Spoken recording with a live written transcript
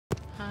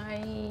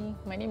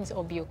My name is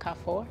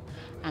OKAFOR.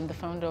 I'm the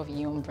founder of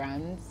Ion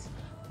Brands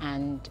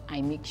and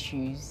I make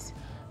shoes.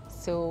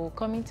 So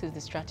coming to the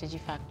Strategy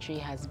Factory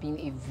has been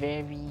a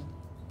very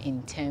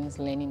intense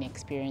learning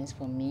experience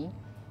for me,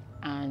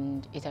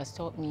 and it has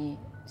taught me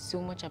so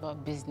much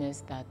about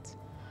business that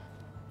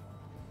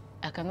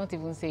I cannot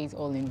even say it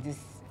all in this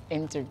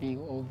interview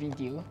or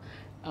video.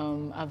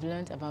 I've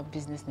learned about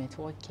business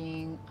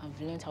networking,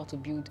 I've learned how to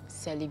build a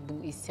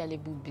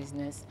sellable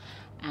business,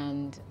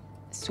 and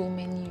so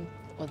many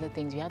other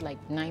things. We had like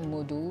 9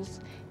 modules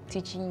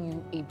teaching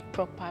you a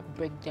proper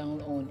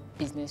breakdown on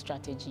business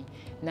strategy.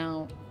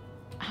 Now,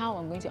 how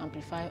I'm going to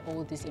amplify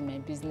all this in my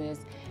business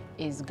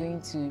is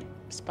going to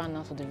span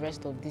out for the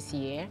rest of this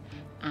year,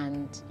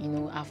 and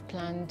I've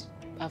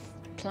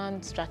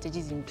planned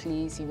strategies in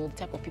place, the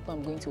type of people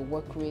I'm going to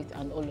work with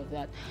and all of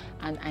that.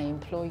 And I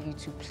implore you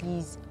to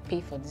please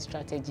pay for the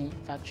Strategy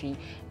Factory.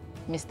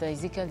 Mr.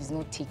 Ezekiel is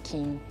not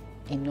taking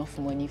enough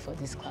money for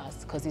this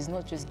class, because he's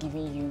not just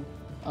giving you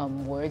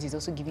words, he's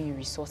also giving you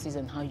resources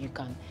on how you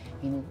can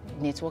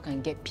network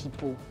and get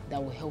people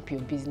that will help your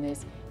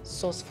business,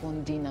 source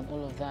funding and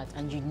all of that.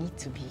 And you need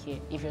to be here.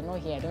 If you're not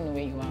here, I don't know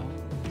where you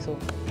are. So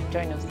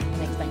join us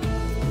next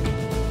time.